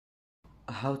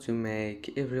how to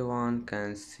make everyone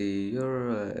can see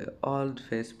your old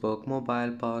Facebook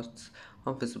mobile posts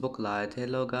on Facebook Lite.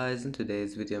 Hello guys, in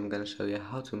today's video I'm gonna show you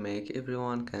how to make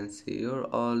everyone can see your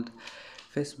old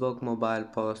Facebook mobile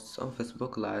posts on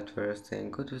Facebook Lite. First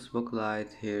thing, go to Facebook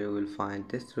Lite. Here you will find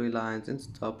these three lines in the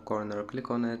top corner. Click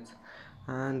on it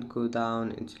and go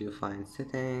down until you find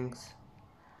settings,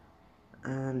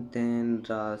 and then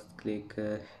just click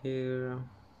here,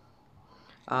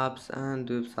 apps and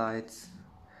websites,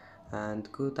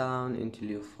 and go down until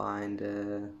you find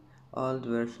old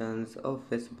versions of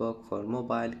Facebook for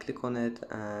mobile. Click on it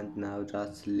and now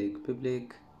just select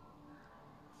public,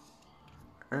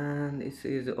 and it's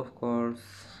easy of course.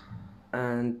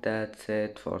 And that's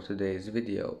it for today's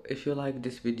video. If you like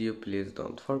this video, please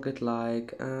don't forget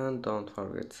like and don't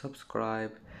forget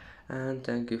subscribe, and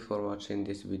thank you for watching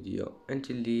this video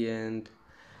until the end,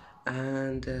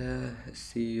 and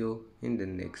see you in the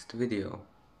next video.